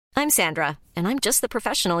I'm Sandra, and I'm just the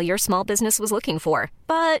professional your small business was looking for.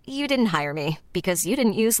 But you didn't hire me because you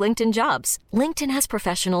didn't use LinkedIn Jobs. LinkedIn has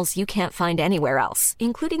professionals you can't find anywhere else,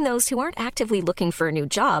 including those who aren't actively looking for a new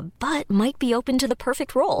job, but might be open to the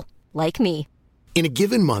perfect role, like me. In a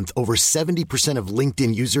given month, over 70% of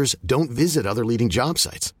LinkedIn users don't visit other leading job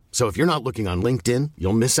sites. So if you're not looking on LinkedIn,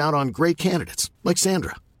 you'll miss out on great candidates like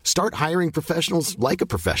Sandra. Start hiring professionals like a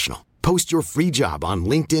professional. Post your free job on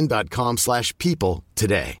linkedin.com/people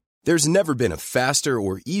today. There's never been a faster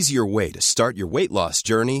or easier way to start your weight loss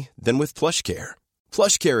journey than with PlushCare.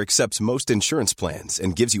 PlushCare accepts most insurance plans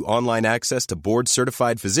and gives you online access to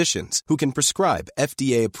board-certified physicians who can prescribe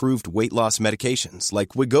FDA-approved weight loss medications like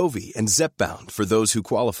Wegovy and Zepbound for those who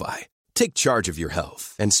qualify. Take charge of your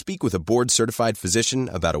health and speak with a board-certified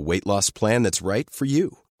physician about a weight loss plan that's right for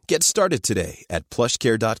you. Get started today at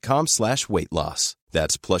plushcare.com/weight loss.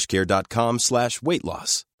 That's plushcare.com/weight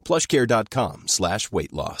loss.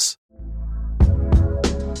 plushcare.com/weight loss.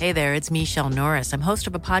 Hey there, it's Michelle Norris. I'm host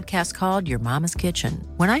of a podcast called Your Mama's Kitchen.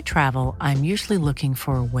 When I travel, I'm usually looking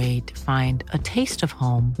for a way to find a taste of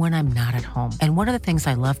home when I'm not at home. And one of the things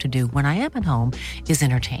I love to do when I am at home is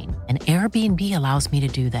entertain. And Airbnb allows me to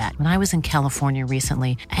do that. When I was in California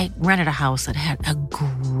recently, I rented a house that had a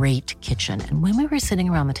great kitchen. And when we were sitting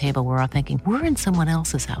around the table, we're all thinking, we're in someone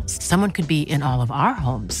else's house. Someone could be in all of our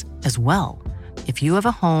homes as well. If you have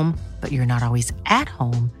a home, but you're not always at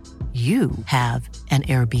home, you have an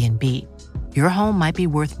Airbnb. Your home might be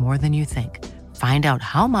worth more than you think. Find out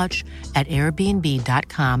how much at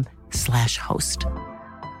airbnb.com/host.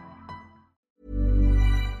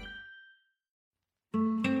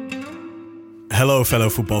 Hello, fellow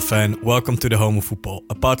football fan. Welcome to the Home of Football,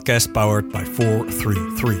 a podcast powered by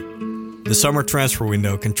 433. The summer transfer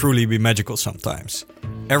window can truly be magical sometimes.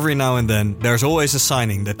 Every now and then, there's always a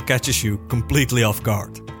signing that catches you completely off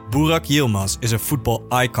guard. Burak Yilmaz is a football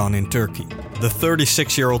icon in Turkey. The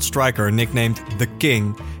 36-year-old striker, nicknamed The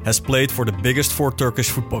King, has played for the biggest four Turkish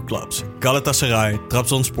football clubs: Galatasaray,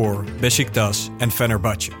 Trabzonspor, Beşiktaş, and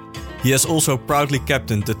Fenerbahçe. He has also proudly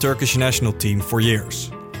captained the Turkish national team for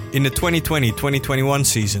years. In the 2020-2021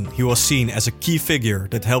 season, he was seen as a key figure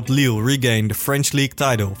that helped Lille regain the French league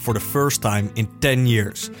title for the first time in 10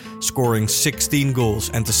 years, scoring 16 goals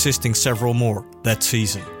and assisting several more that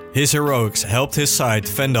season. His heroics helped his side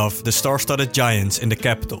fend off the star-studded giants in the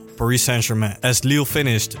capital, Paris Saint-Germain, as Lille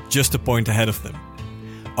finished just a point ahead of them.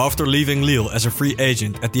 After leaving Lille as a free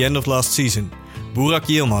agent at the end of last season, Burak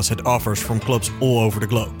Yilmaz had offers from clubs all over the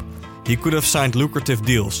globe. He could have signed lucrative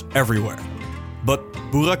deals everywhere. But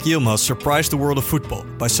Burak Yilmaz surprised the world of football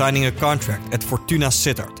by signing a contract at Fortuna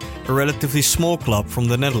Sittard, a relatively small club from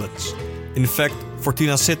the Netherlands. In fact,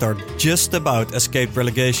 Fortuna Sittard just about escaped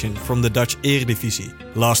relegation from the Dutch Eredivisie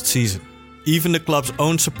last season. Even the club's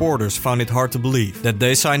own supporters found it hard to believe that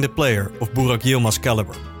they signed a player of Burak Yilmaz's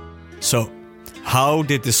caliber. So, how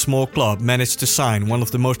did this small club manage to sign one of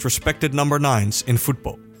the most respected number 9s in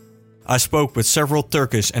football? I spoke with several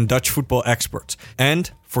Turkish and Dutch football experts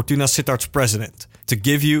and Fortuna Sittard's president to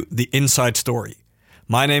give you the inside story.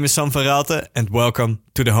 My name is Sam van Raalte and welcome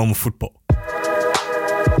to the Home of Football.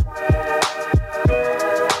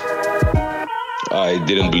 I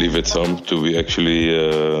didn't believe it, Sam, to be actually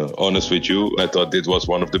honest with you. I thought it was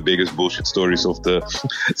one of the biggest bullshit stories of the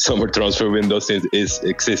summer transfer window since its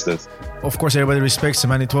existence. Of course, everybody respects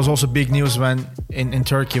him, and it was also big news when in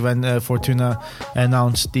Turkey when Fortuna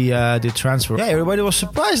announced the transfer. Yeah, everybody was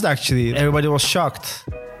surprised, actually. Everybody was shocked.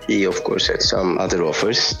 He, of course, had some other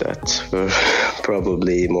offers that were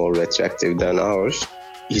probably more attractive than ours.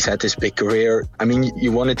 He's had this big career. I mean,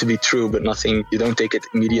 you want it to be true, but you don't take it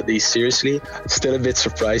immediately seriously. Still a bit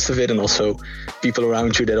surprised of it. And also people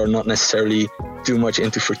around you that are not necessarily too much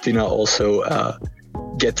into Fortuna also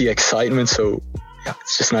get the excitement. So yeah,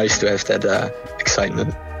 it's just nice to have that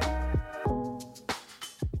excitement.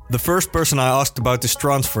 The first person I asked about this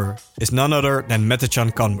transfer is none other than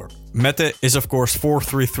Metecan Kanber. Mete is of course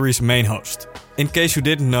 433's main host. In case you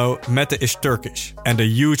didn't know, Mete is Turkish and a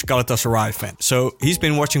huge Galatasaray fan, so he's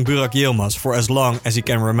been watching Burak Yilmaz for as long as he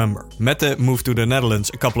can remember. Mete moved to the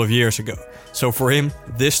Netherlands a couple of years ago, so for him,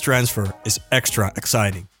 this transfer is extra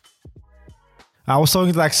exciting. I was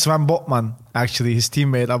talking to Sven Botman, actually, his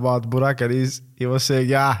teammate, about Burak, and he was saying,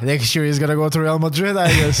 yeah, next year he's going to go to Real Madrid, I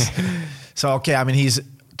guess. So, okay, I mean, he's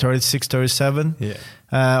 36, 37. Yeah.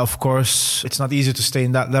 Of course, it's not easy to stay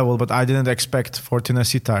in that level, but I didn't expect Fortuna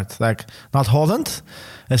Sittard. Not Holland,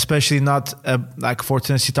 especially not like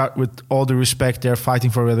Fortuna Sittard. With all the respect, they're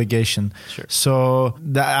fighting for relegation. Sure. So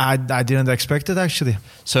I didn't expect it actually.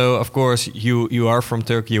 So of course you are from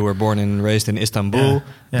Turkey. You were born and raised in Istanbul.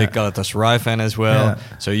 Yeah. Big Galatasaray fan as well.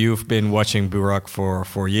 Yeah. So you've been watching Burak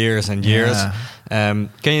for years and years. Yeah.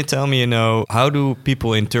 Can you tell me, how do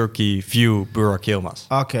people in Turkey view Burak Yilmaz?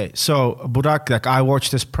 Okay, so Burak, like I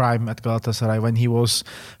watched his prime at Galatasaray when he was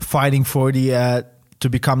fighting for the to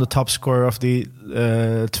become the top scorer of the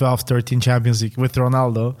 12-13 Champions League with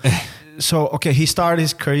Ronaldo. So okay, he started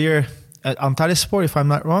his career at Antalyaspor, if I'm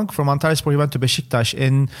not wrong. From Antalyaspor, he went to Beşiktaş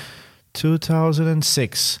in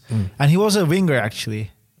 2006, and he was a winger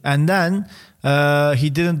actually. And then he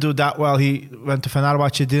didn't do that well. He went to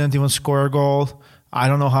Fenerbahçe, didn't even score a goal. I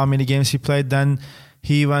don't know how many games he played. Then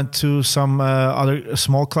he went to some other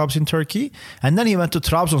small clubs in Turkey. And then he went to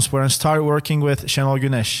Trabzonspor and started working with Şenol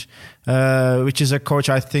Güneş, which is a coach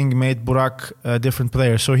I think made Burak a different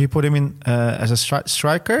player. So he put him in as a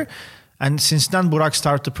striker. And since then, Burak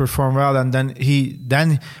started to perform well. And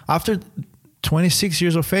then after 26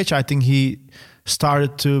 years of age, I think he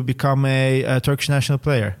started to become a Turkish national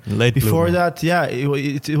player. Before that,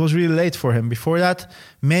 it was really late for him. Before that,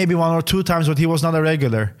 maybe 1 or 2 times, but he was not a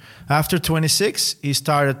regular. After 26, he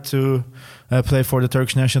started to play for the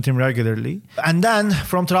Turkish national team regularly. And then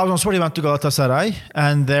from Trabzonspor, he went to Galatasaray,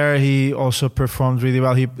 and there he also performed really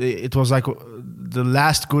well. It was like the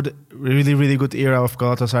last really, really good era of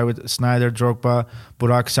Galatasaray with Sneijder, Drogba,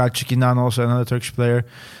 Burak, Selçuk İnan, also another Turkish player,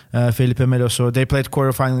 Felipe Melo. So they played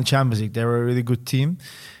quarterfinal in Champions League. They were a really good team.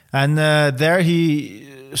 And there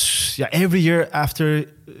every year after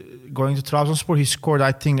going to Trabzonspor, he scored,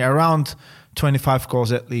 I think, around 25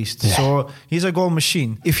 goals at least. Yeah. So he's a goal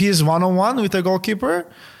machine. If he's one-on-one with a goalkeeper,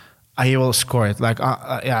 he will score it.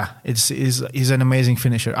 He's an amazing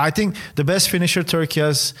finisher. I think the best finisher Turkey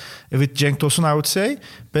has, with Cenk Tosun, I would say,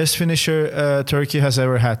 best finisher Turkey has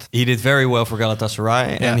ever had. He did very well for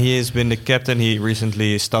Galatasaray, and he has been the captain. He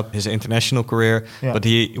recently stopped his international career, but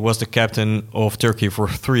he was the captain of Turkey for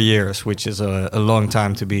 3 years, which is a long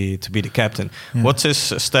time to be the captain. Yeah. What's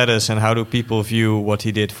his status, and how do people view what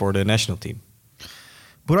he did for the national team?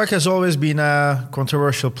 Burak has always been a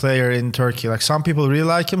controversial player in Turkey. Like, some people really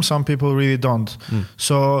like him, some people really don't.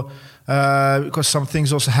 So because some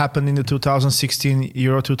things also happened in the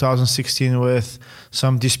Euro 2016 with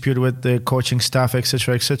some dispute with the coaching staff,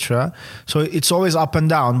 etc., etc. So it's always up and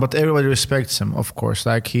down, but everybody respects him, of course.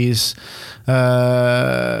 Like, he's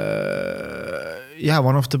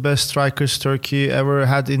one of the best strikers Turkey ever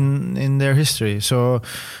had in their history. So,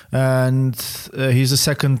 and he's the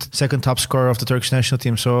second top scorer of the Turkish national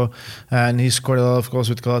team. So, and he scored a lot of goals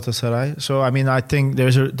with Galatasaray. So, I mean, I think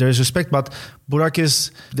there's respect, but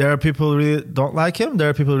Burak there are people who really don't like him. There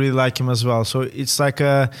are people who really like him as well. So it's like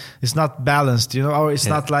it's not balanced, or it's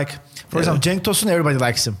not like, for example, Cenk Tosun, everybody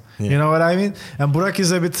likes him. Yeah. You know what I mean? And Burak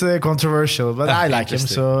is a bit controversial, but I like him.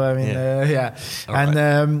 So, I mean,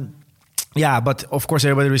 but of course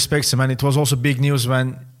everybody respects him, and it was also big news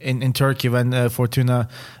when in Turkey when Fortuna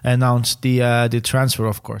announced the transfer,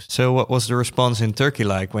 of course. So what was the response in Turkey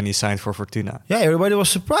like when he signed for Fortuna? Yeah, everybody was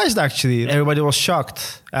surprised actually. Everybody was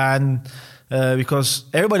shocked, and because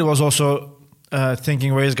everybody was also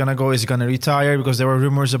thinking where he's gonna go. Is he gonna retire? Because there were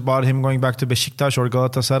rumors about him going back to Beşiktaş or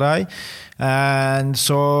Galatasaray, and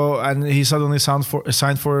he suddenly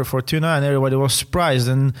signed for Fortuna, and everybody was surprised.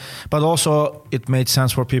 But also it made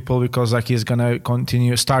sense for people because like he's gonna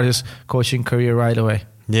start his coaching career right away.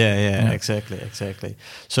 Yeah, exactly.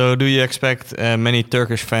 So do you expect many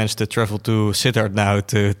Turkish fans to travel to Sittard now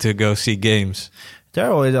to go see games? There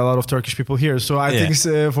are already a lot of Turkish people here, so I think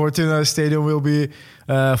Fortuna Stadium will be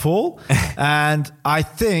full. And I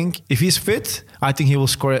think if he's fit, I think he will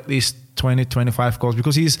score at least 20-25 goals,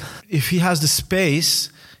 because if he has the space,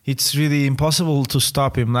 it's really impossible to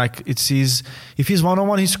stop him. Like, if he's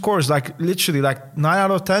one-on-one, he scores. Like, literally, like 9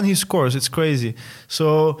 out of 10, he scores. It's crazy.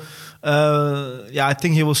 So, I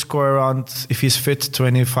think he will score around, if he's fit,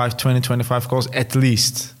 20-25 goals at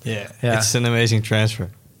least. Yeah, it's an amazing transfer.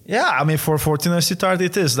 Yeah, I mean, for Fortuna Sittard,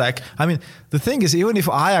 it is. Like, I mean, the thing is, even if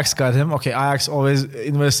Ajax got him, okay, Ajax always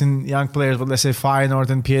invests in young players, but let's say Feyenoord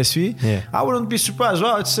and PSV, I wouldn't be surprised.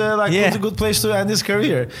 Well, it's it's a good place to end his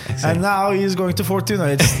career. Exactly. And now he's going to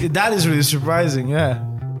Fortuna. That is really surprising, yeah.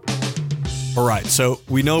 All right, so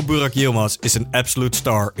we know Burak Yilmaz is an absolute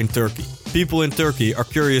star in Turkey. People in Turkey are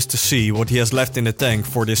curious to see what he has left in the tank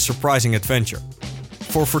for this surprising adventure.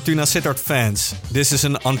 For Fortuna Sittard fans, this is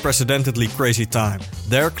an unprecedentedly crazy time.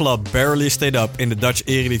 Their club barely stayed up in the Dutch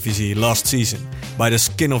Eredivisie last season, by the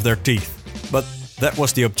skin of their teeth. But that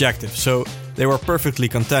was the objective, so they were perfectly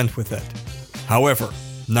content with that. However,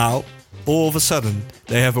 now all of a sudden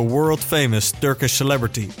they have a world-famous Turkish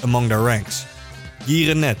celebrity among their ranks.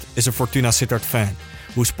 Guy Net is a Fortuna Sittard fan,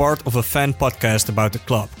 who's part of a fan podcast about the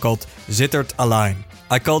club called Sittard Align.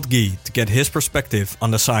 I called Guy to get his perspective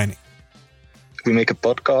on the signing. We make a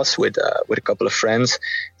podcast with a couple of friends,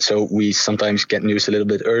 so we sometimes get news a little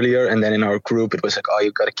bit earlier. And then in our group, it was like, "Oh,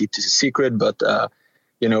 you got to keep this a secret." But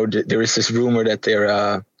there is this rumor that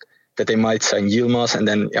they might sign Yilmaz. And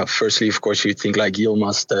then, firstly, of course, you think like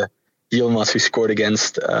Yilmaz who scored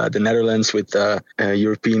against the Netherlands with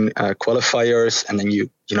European qualifiers, and then you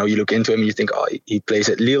look into him and you think, oh, he plays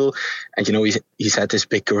at Lille, and he's had this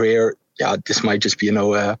big career. Yeah, this might just be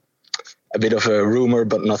a bit of a rumor,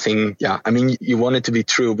 but nothing. Yeah, I mean, you want it to be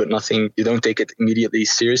true, but nothing. You don't take it immediately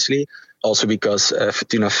seriously. Also because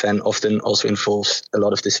Fortuna fan often also involves a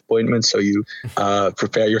lot of disappointment, so you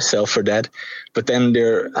prepare yourself for that. But then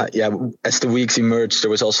as the weeks emerged,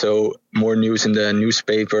 there was also more news in the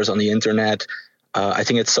newspapers, on the internet. I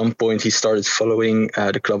think at some point he started following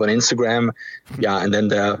the club on Instagram. Yeah, and then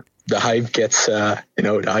the hype gets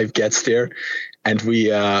there, and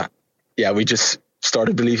we just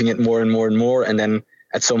started believing it more and more and more. And then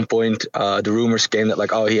at some point, the rumors came that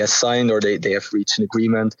like, oh, he has signed, or they have reached an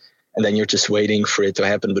agreement. And then you're just waiting for it to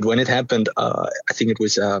happen. But when it happened, I think it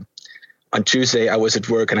was on Tuesday, I was at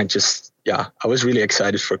work, and I was really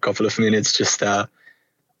excited for a couple of minutes, just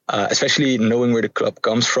especially knowing where the club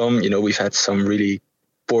comes from. We've had some really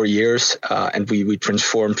poor years, and we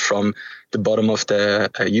transformed from the bottom of the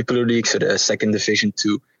Jupiler League, so the second division,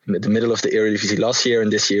 to the middle of the Eredivisie last year.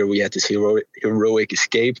 And this year we had this heroic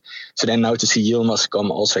escape. So then now to see Yilmaz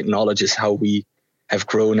come also acknowledges how we have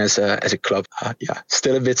grown as a club.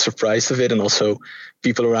 Still a bit surprised of it, and also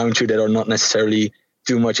people around you that are not necessarily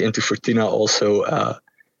too much into Fortuna also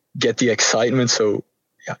get the excitement. So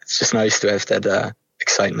it's just nice to have that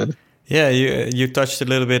excitement. Yeah, you touched a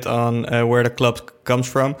little bit on where the club comes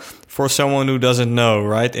from. For someone who doesn't know,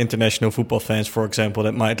 right, international football fans, for example,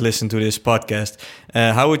 that might listen to this podcast,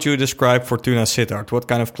 how would you describe Fortuna Sittard? What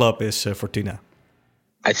kind of club is Fortuna?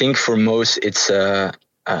 I think for most it's a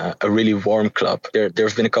really warm club. There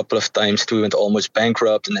have been a couple of times we went almost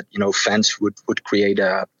bankrupt, and that fans would create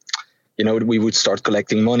we would start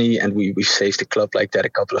collecting money, and we've saved the club like that a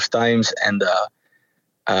couple of times. And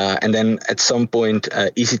then at some point,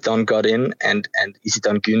 Isitan got in, and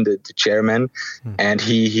Isitan Gün, the chairman, and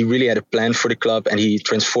he really had a plan for the club, and he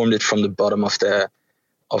transformed it from the bottom of the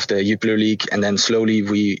Jupiler League. And then slowly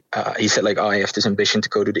he said like, I have this ambition to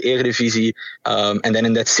go to the Eredivisie. And then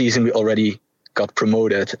in that season, we already got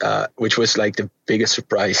promoted, which was like the biggest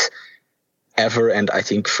surprise ever. And I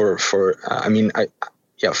think Fortuna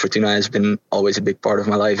has been always a big part of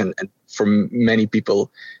my life, and for many people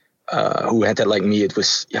who had that like me, it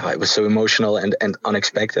was so emotional and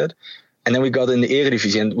unexpected. And then we got in the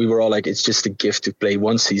Eredivisie, and we were all like, it's just a gift to play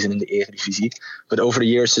one season in the Eredivisie. But over the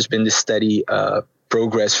years, there's been this steady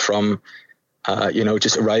progress from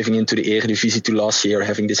just arriving into the Eredivisie to last year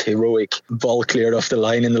having this heroic ball cleared off the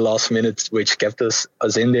line in the last minute, which kept us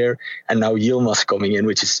in there. And now Yilmaz coming in,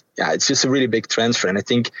 which is, it's just a really big transfer. And I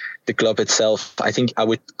think the club itself, I think I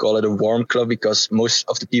would call it a warm club, because most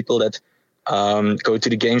of the people that go to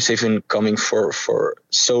the games, they've been coming for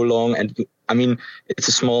so long. And I mean, it's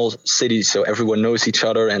a small city, so everyone knows each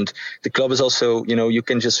other. And the club is also, you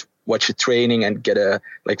can just watch a training and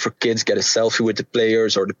for kids, get a selfie with the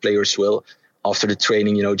players, or the players will, after the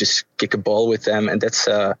training, just kick a ball with them. And that's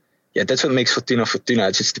what makes Fortuna.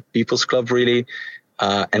 It's just the people's club, really.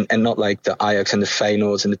 And not like the Ajax and the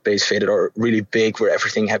Feyenoord and the PSV that are really big, where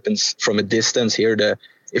everything happens from a distance. Here,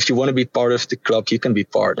 if you want to be part of the club, you can be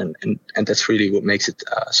part. And that's really what makes it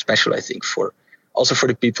special, I think, for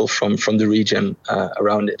the people from the region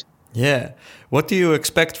around it. Yeah. What do you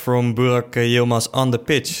expect from Burak Yilmaz on the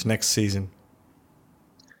pitch next season?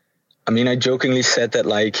 I mean, I jokingly said that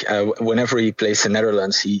whenever he plays the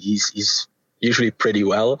Netherlands, he's usually pretty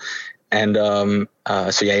well. And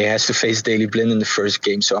he has to face Daley Blind in the first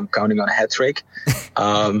game, so I'm counting on a hat-trick.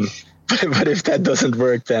 But if that doesn't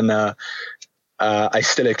work, then I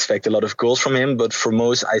still expect a lot of goals from him. But for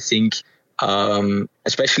most, I think,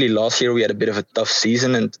 especially last year, we had a bit of a tough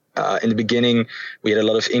season. And in the beginning, we had a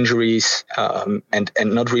lot of injuries and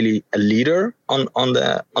not really a leader on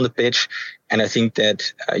the pitch. And I think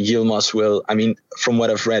that Yilmaz will, I mean, from what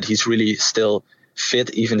I've read, he's really still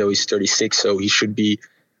fit, even though he's 36. So he should be,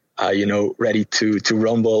 ready to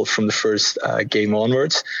rumble from the first game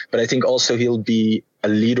onwards. But I think also he'll be a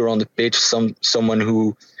leader on the pitch, someone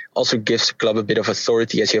who also gives the club a bit of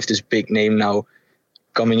authority, as you have this big name now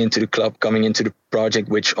coming into the club, coming into the project,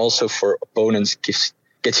 which also for opponents gets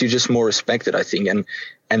you just more respected, I think.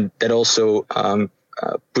 And that also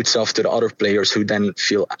puts off to the other players who then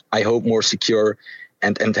feel, I hope, more secure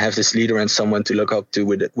and have this leader and someone to look up to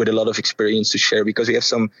with a lot of experience to share, because we have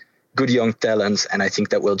some good young talents, and I think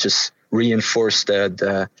that will just reinforce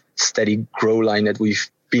the steady grow line that we've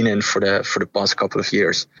been in for the past couple of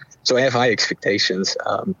years. So I have high expectations,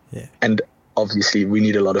 and obviously we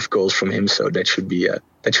need a lot of goals from him, so that should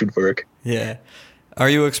work. Yeah. Are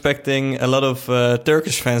you expecting a lot of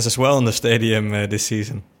Turkish fans as well in the stadium this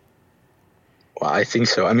season? Well, I think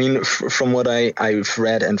so. I mean, from what I've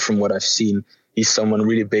read and from what I've seen, he's someone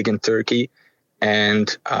really big in Turkey. And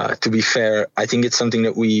to be fair, I think it's something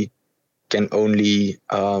that we can only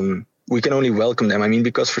welcome them. I mean,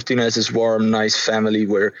 because Fortuna is this warm, nice family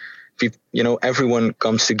where everyone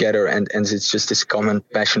comes together and it's just this common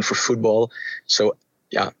passion for football. So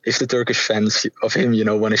yeah, if the Turkish fans of him,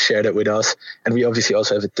 want to share that with us, and we obviously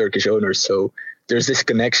also have a Turkish owner, so there's this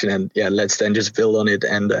connection, and let's then just build on it.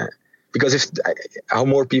 And because how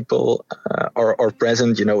more people are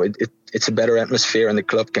present, it's a better atmosphere, and the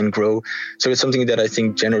club can grow. So it's something that I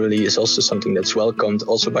think generally is also something that's welcomed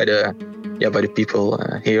also by the people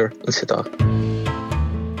here in Sittard.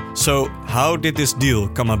 So how did this deal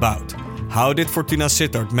come about? How did Fortuna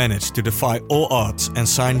Sittard manage to defy all odds and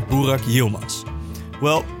sign Burak Yilmaz?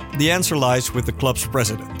 Well, the answer lies with the club's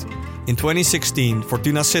president. In 2016,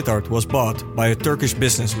 Fortuna Sittard was bought by a Turkish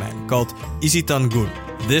businessman called Isitan Gun.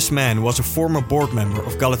 This man was a former board member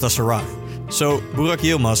of Galatasaray, so Burak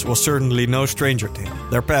Yilmaz was certainly no stranger to him.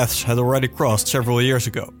 Their paths had already crossed several years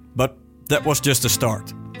ago, but that was just the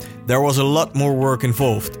start. There was a lot more work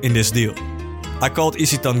involved in this deal. I called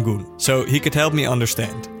Isitan Gun so he could help me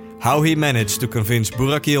understand how he managed to convince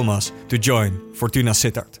Burak Yilmaz to join Fortuna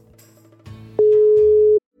Sittard.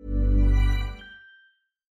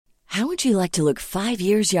 How would you like to look 5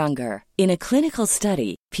 years younger? In a clinical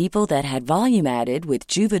study, people that had volume added with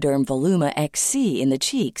Juvederm Voluma XC in the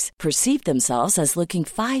cheeks perceived themselves as looking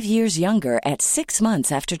 5 years younger at 6 months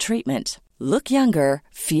after treatment. Look younger,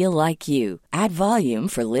 feel like you. Add volume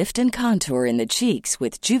for lift and contour in the cheeks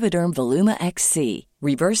with Juvederm Voluma XC.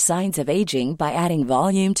 Reverse signs of aging by adding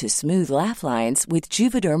volume to smooth laugh lines with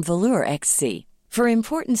Juvederm Volure XC. For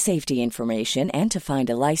important safety information and to find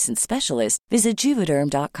a licensed specialist, visit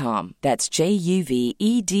Juvederm.com. That's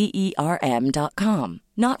JUVEDERM.com.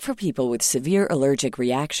 Not for people with severe allergic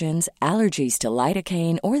reactions, allergies to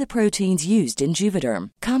lidocaine, or the proteins used in Juvederm.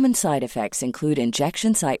 Common side effects include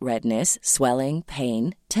injection site redness, swelling,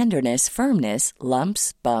 pain, tenderness, firmness,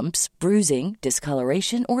 lumps, bumps, bruising,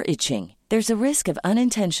 discoloration, or itching. There's a risk of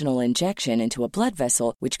unintentional injection into a blood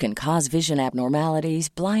vessel, which can cause vision abnormalities,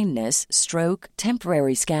 blindness, stroke,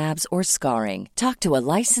 temporary scabs, or scarring. Talk to a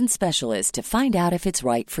licensed specialist to find out if it's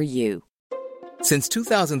right for you. Since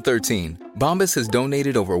 2013, Bombas has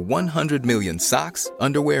donated over 100 million socks,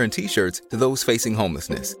 underwear, and T-shirts to those facing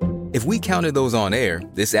homelessness. If we counted those on air,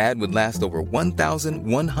 this ad would last over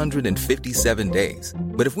 1,157 days.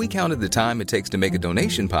 But if we counted the time it takes to make a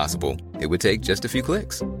donation possible, it would take just a few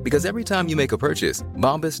clicks. Because every time you make a purchase,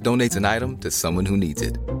 Bombas donates an item to someone who needs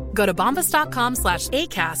it. Go to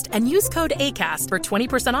bombas.com/ACAST and use code ACAST for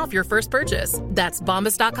 20% off your first purchase. That's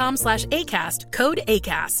bombas.com/ACAST, code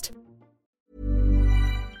ACAST.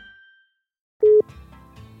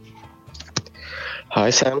 Hi,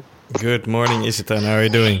 Sam. Good morning, Isitan. How are you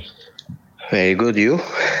doing? Very good, you?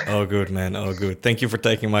 All good, man. All good. Thank you for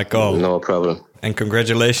taking my call. No problem. And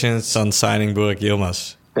congratulations on signing Burak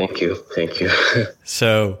Yilmaz. Thank you.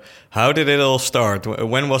 So, how did it all start?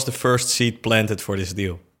 When was the first seed planted for this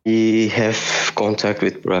deal? We have contact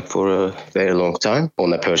with Burak for a very long time,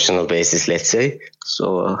 on a personal basis, let's say.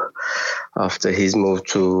 So, after his move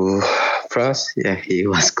to France, he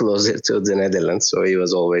was closer to the Netherlands, so he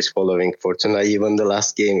was always following Fortuna. Even the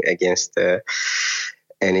last game against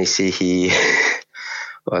NEC, he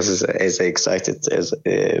was as excited as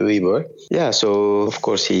we were. Yeah, so of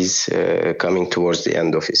course he's coming towards the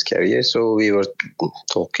end of his career. So we were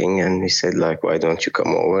talking and we said, like, why don't you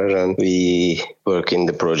come over and we work in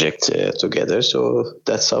the project together. So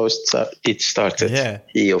that's how it started. Yeah.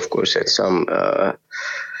 He, of course, had some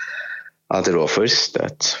other offers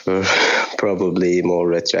that were probably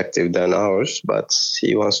more attractive than ours, but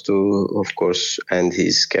he wants to, of course, end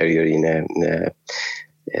his career in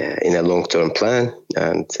a long-term plan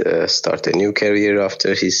and start a new career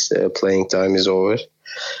after his playing time is over.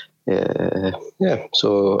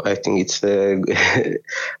 So I think it's a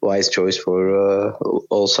wise choice for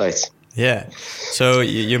all sides. Yeah. So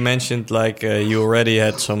you mentioned you already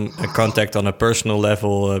had some contact on a personal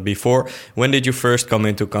level before. When did you first come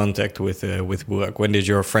into contact with Burak? When did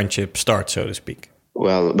your friendship start, so to speak?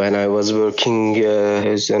 Well, when I was working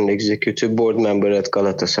as an executive board member at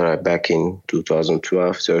Galatasaray back in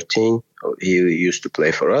 2012-13, he used to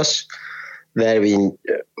play for us. There we,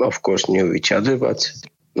 of course, knew each other, but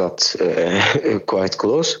not quite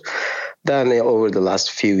close. Then over the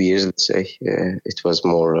last few years, let's say, it was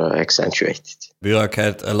more accentuated. Burak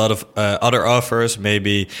had a lot of other offers.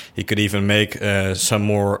 Maybe he could even make some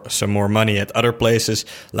more money at other places.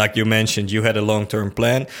 Like you mentioned, you had a long-term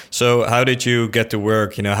plan. So how did you get to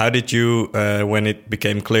work? How did you, when it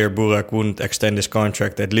became clear Burak wouldn't extend his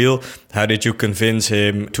contract at Lille, how did you convince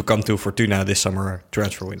him to come to Fortuna this summer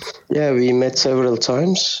transfer window? Yeah, we met several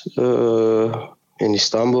times in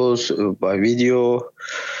Istanbul by video.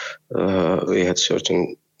 We had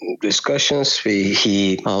certain discussions.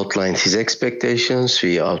 He outlined his expectations.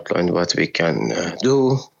 We outlined what we can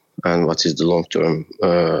do and what is the long-term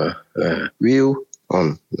view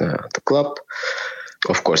on the club.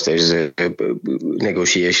 Of course, there is a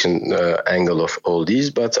negotiation angle of all these,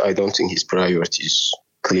 but I don't think his priority is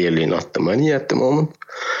clearly not the money at the moment.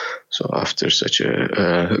 So after such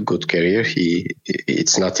a good career,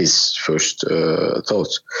 it's not his first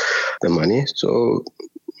thought, the money. So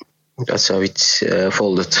that's how it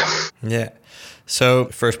folded. Yeah. So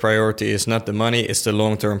first priority is not the money, it's the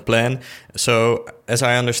long-term plan. So as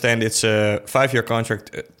I understand, it's a 5-year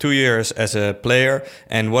contract, 2 years as a player.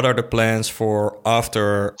 And what are the plans for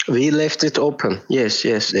after? We left it open. Yes.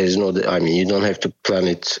 There is no, you don't have to plan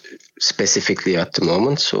it specifically at the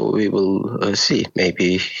moment. So we will see.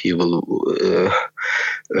 Maybe he will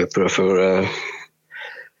prefer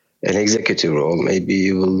an executive role. Maybe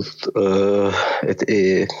he will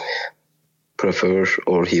prefer,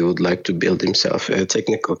 or he would like to build himself a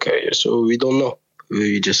technical career. So we don't know.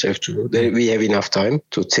 We just have to. We have enough time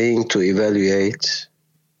to think, to evaluate,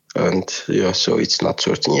 and so it's not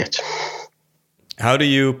certain yet. How do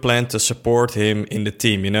you plan to support him in the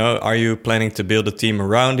team? Are you planning to build a team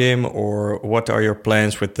around him, or what are your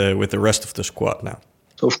plans with the rest of the squad now?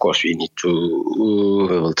 Of course, we need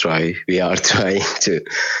to. We are trying to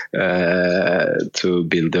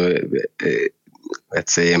build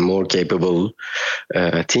let's say a more capable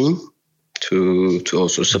team to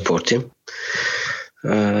also support him.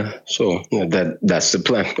 So that's the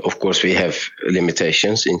plan. Of course, we have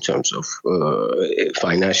limitations in terms of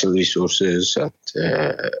financial resources and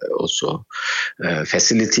also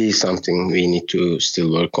facilities, something we need to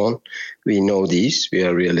still work on. We know these, we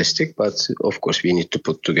are realistic, but of course we need to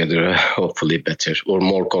put together a hopefully better or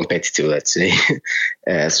more competitive, let's say,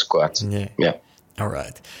 squad. Yeah. All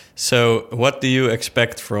right. So what do you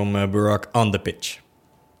expect from Burak on the pitch?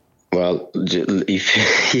 Well, if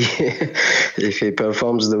he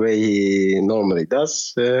performs the way he normally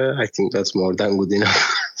does, I think that's more than good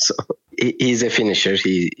enough. So he's a finisher.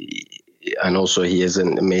 And also he has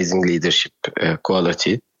an amazing leadership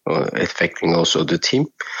quality, affecting also the team.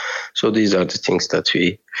 So these are the things that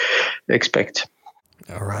we expect.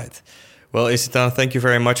 All right. Well, Isitan, thank you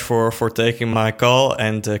very much for taking my call,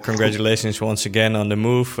 and congratulations once again on the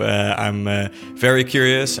move. I'm very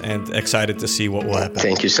curious and excited to see what will happen.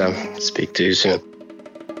 Thank you, Sam. Speak to you soon.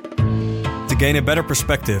 To gain a better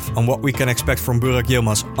perspective on what we can expect from Burak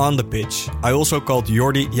Yilmaz on the pitch, I also called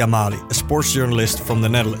Jordi Yamali, a sports journalist from the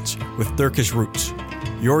Netherlands with Turkish roots.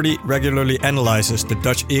 Jordi regularly analyzes the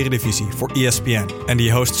Dutch Eredivisie for ESPN, and he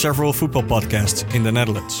hosts several football podcasts in the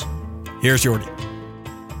Netherlands. Here's Jordi.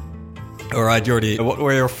 All right, Jordi, what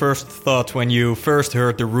were your first thoughts when you first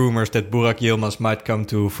heard the rumors that Burak Yilmaz might come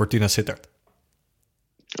to Fortuna Sittard?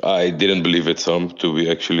 I didn't believe it, Sam, to be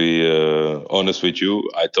actually honest with you.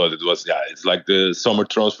 I thought it was, it's like the summer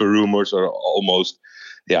transfer rumors are almost,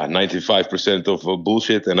 95% of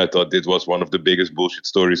bullshit. And I thought it was one of the biggest bullshit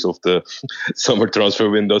stories of the summer transfer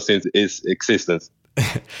window since its existence.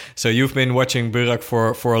 So you've been watching Burak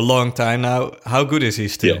for a long time now. How good is he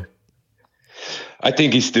still? Yeah. I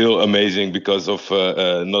think he's still amazing because of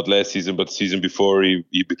not last season, but the season before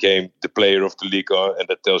he became the player of the Liga, and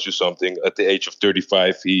that tells you something. At the age of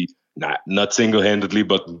 35, he not single-handedly,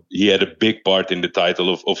 but he had a big part in the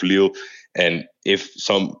title of Lille. And if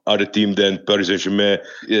some other team than Paris Saint-Germain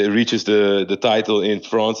reaches the title in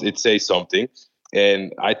France, it says something.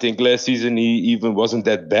 And I think last season he even wasn't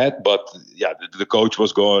that bad, but the coach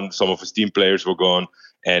was gone, some of his team players were gone,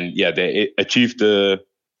 and they achieved the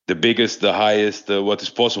biggest, the highest, what is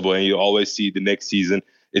possible. And you always see the next season,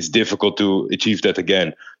 it's difficult to achieve that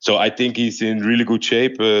again. So I think he's in really good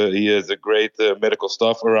shape. He has a great medical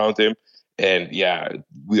staff around him. And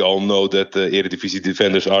we all know that the Eredivisie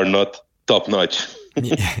defenders are not top notch.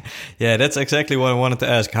 Yeah, that's exactly what I wanted to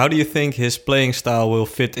ask. How do you think his playing style will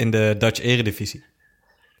fit in the Dutch Eredivisie?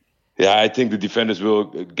 Yeah, I think the defenders will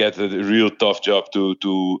get a real tough job to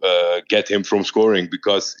get him from scoring,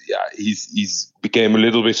 because he's became a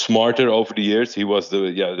little bit smarter over the years. There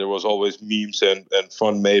was always memes and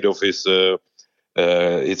fun made of his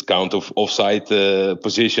count of offside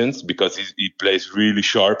positions, because he plays really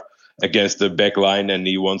sharp against the back line, and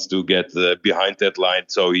he wants to get behind that line.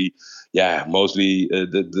 So mostly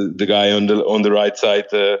the guy on the right side,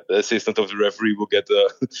 the assistant of the referee, will get a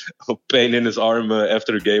pain in his arm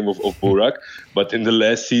after a game of Burak. But in the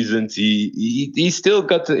last seasons, he still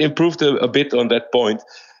got improved a bit on that point.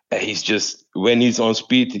 He's just, when he's on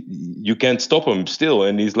speed, you can't stop him still,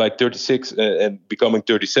 and he's like 36 and becoming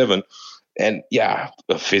 37. And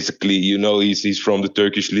physically, he's from the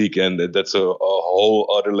Turkish league, and that's a whole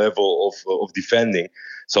other level of defending.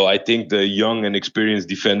 So I think the young and experienced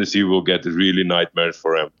defenders here will get really nightmares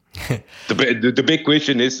for him. The big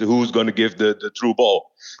question is, who's going to give the true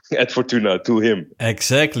ball at Fortuna to him?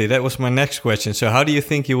 Exactly, that was my next question. So how do you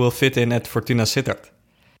think you will fit in at Fortuna Sittard?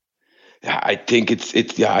 Yeah, I think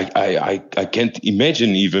I can't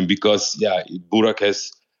imagine even, because Burak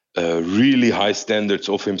has really high standards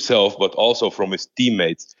of himself, but also from his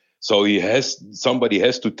teammates. So somebody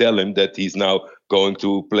has to tell him that he's now going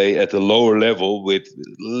to play at a lower level with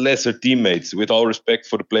lesser teammates, with all respect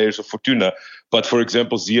for the players of Fortuna. But for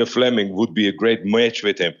example, Zia Fleming would be a great match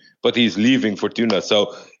with him, but he's leaving Fortuna.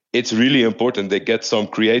 So it's really important they get some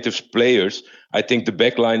creative players. I think the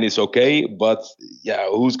back line is okay, but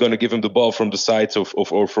who's going to give him the ball from the sides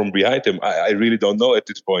or from behind him? I really don't know at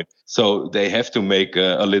this point. So they have to make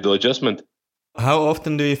a little adjustment. How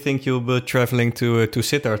often do you think you'll be traveling to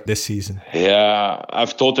Sittard this season? Yeah,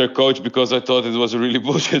 I've told their coach, because I thought it was a really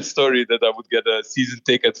bullshit story that I would get a season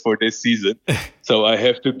ticket for this season. So I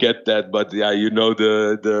have to get that. But the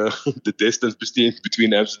distance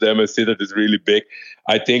between Amsterdam and Sittard is really big.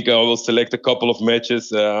 I think I will select a couple of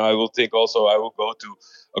matches. I will go to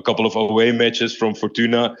a couple of away matches from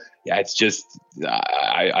Fortuna. Yeah, it's just,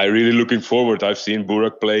 I really looking forward. I've seen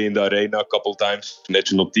Burak play in the arena a couple times,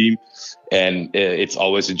 national team, and it's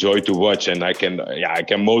always a joy to watch. And I can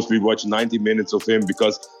mostly watch 90 minutes of him,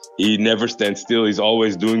 because he never stands still. He's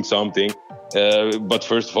always doing something. But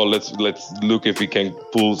first of all, let's look if we can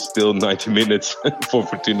pull still 90 minutes for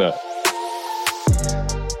Fortuna.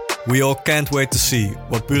 We all can't wait to see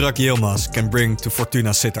what Burak Yilmaz can bring to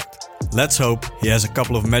Fortuna Sittard. Let's hope he has a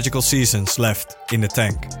couple of magical seasons left in the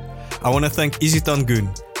tank. I want to thank Izitan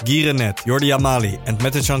Gün, Guy Renet, Jordi Amali and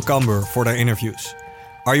Metejan Kamber for their interviews.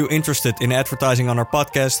 Are you interested in advertising on our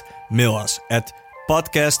podcast? Mail us at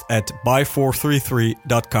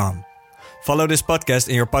podcast@buy433.com. Follow this podcast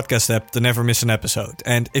in your podcast app to never miss an episode.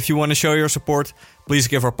 And if you want to show your support, please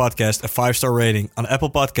give our podcast a 5-star rating on Apple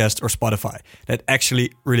Podcasts or Spotify. That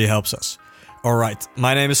actually really helps us. All right,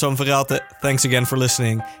 my name is Sam Verraalte. Thanks again for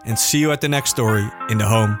listening, and see you at the next story in the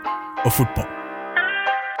home of football.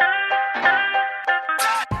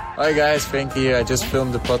 Hi guys, Frankie here. I just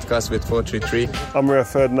filmed the podcast with 433. I'm Ria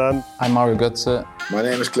Ferdinand. I'm Mario Götze. My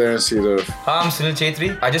name is Clarence Seedorf. Hi, I'm Sunil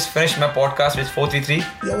Chetri. I just finished my podcast with 433.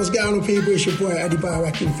 Yo, what's going on, people? It's your boy Adi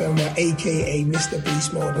Barak Infirma, aka Mr.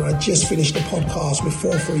 Beast Mode, and I just finished the podcast with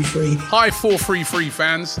 433. Hi, 433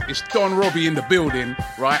 fans. It's Don Robbie in the building,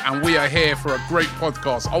 right? And we are here for a great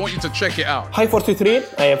podcast. I want you to check it out. Hi,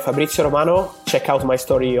 433. I am Fabrizio Romano. Check out my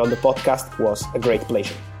story on the podcast. It was a great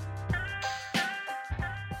pleasure.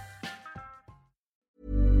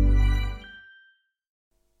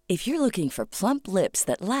 If you're looking for plump lips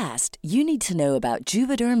that last, you need to know about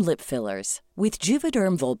Juvederm lip fillers. With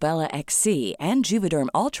Juvederm Volbella XC and Juvederm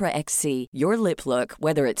Ultra XC, your lip look,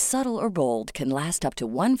 whether it's subtle or bold, can last up to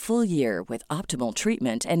 1 full year with optimal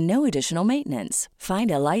treatment and no additional maintenance.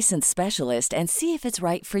 Find a licensed specialist and see if it's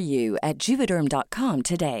right for you at Juvederm.com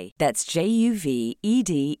today. That's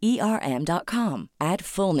JUVEDERM.com. Add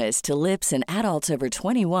fullness to lips in adults over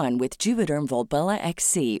 21 with Juvederm Volbella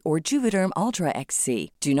XC or Juvederm Ultra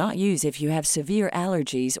XC. Do not use if you have severe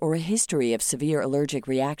allergies or a history of severe allergic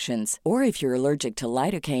reactions, or if you're allergic to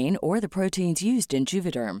lidocaine or the proteins used in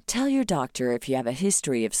Juvederm. Tell your doctor if you have a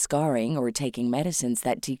history of scarring or taking medicines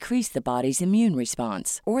that decrease the body's immune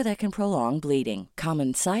response or that can prolong bleeding.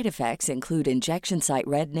 Common side effects include injection site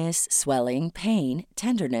redness, swelling, pain,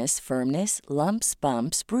 tenderness, firmness, lumps,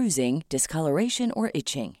 bumps, bruising, discoloration, or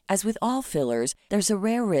itching. As with all fillers, there's a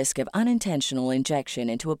rare risk of unintentional injection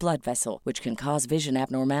into a blood vessel, which can cause vision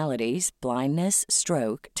abnormalities, blindness,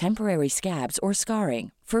 stroke, temporary scabs, or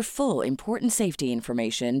scarring. For full important safety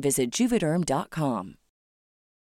information, visit Juvederm.com.